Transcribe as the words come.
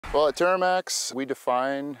Well, at TerraMax, we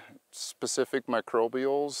define specific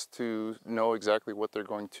microbials to know exactly what they're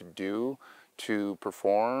going to do to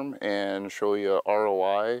perform and show you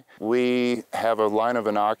ROI. We have a line of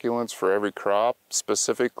inoculants for every crop,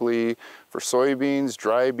 specifically for soybeans,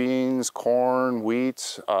 dry beans, corn,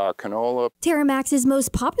 wheat, canola. TerraMax's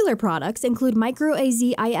most popular products include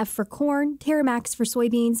MicroAZ IF for corn, TerraMax for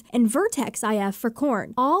soybeans, and Vertex IF for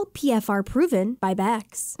corn, all PFR proven by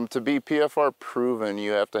Bex. To be PFR proven,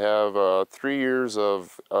 you have to have 3 years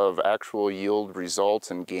of actual yield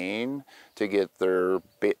results and gain to get their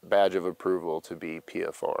badge of approval to be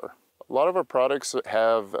PFR. A lot of our products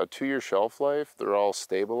have a 2-year shelf life. They're all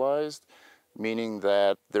stabilized, meaning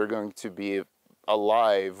that they're going to be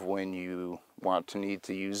alive when you need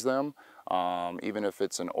to use them. Even if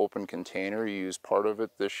it's an open container, you use part of it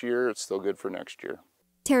this year, it's still good for next year.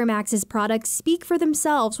 TerraMax's products speak for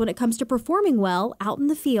themselves when it comes to performing well out in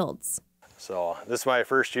the fields. So this is my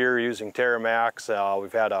first year using TerraMax.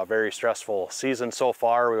 We've had a very stressful season so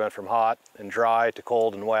far. We went from hot and dry to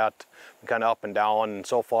cold and wet, and kind of up and down. And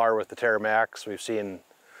so far with the TerraMax, we've seen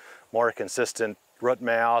more consistent root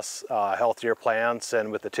mass, healthier plants,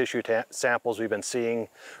 and with the tissue samples we've been seeing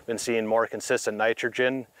more consistent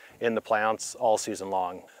nitrogen in the plants all season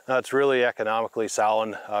long. It's really economically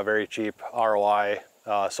sound, very cheap ROI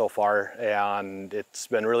so far, and it's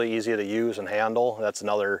been really easy to use and handle. That's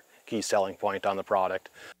another key selling point on the product.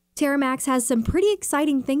 TerraMax has some pretty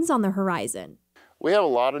exciting things on the horizon. We have a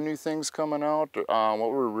lot of new things coming out.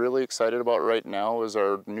 What we're really excited about right now is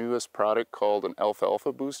our newest product called an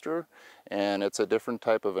alfalfa booster, and it's a different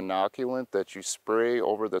type of inoculant that you spray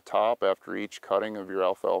over the top after each cutting of your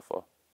alfalfa.